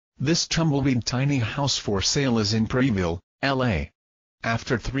This tumbleweed tiny house for sale is in Prarieville, LA.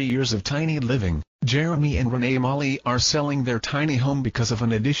 After 3 years of tiny living, Jeremy and Renee Molley are selling their tiny home because of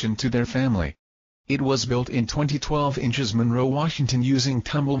an addition to their family. It was built in 2012 in Monroe, Washington using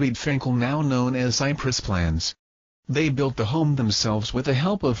Tumbleweed Fencl, now known as Cypress plans. They built the home themselves with the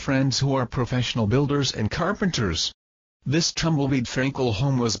help of friends who are professional builders and carpenters. This Tumbleweed Fencl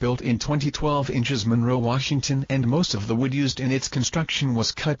home was built in 2012 in Monroe, Washington, and most of the wood used in its construction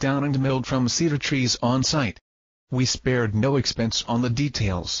was cut down and milled from cedar trees on site. We spared no expense on the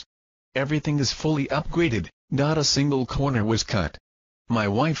details. Everything is fully upgraded, not a single corner was cut. My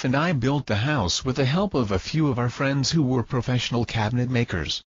wife and I built the house with the help of a few of our friends who were professional cabinet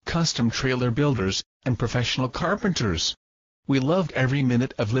makers, custom trailer builders, and professional carpenters. We loved every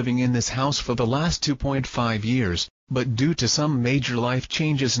minute of living in this house for the last 2.5 years, but due to some major life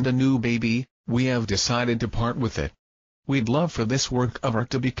changes and a new baby, we have decided to part with it. We'd love for this work of art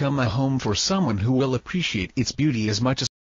to become a home for someone who will appreciate its beauty as much as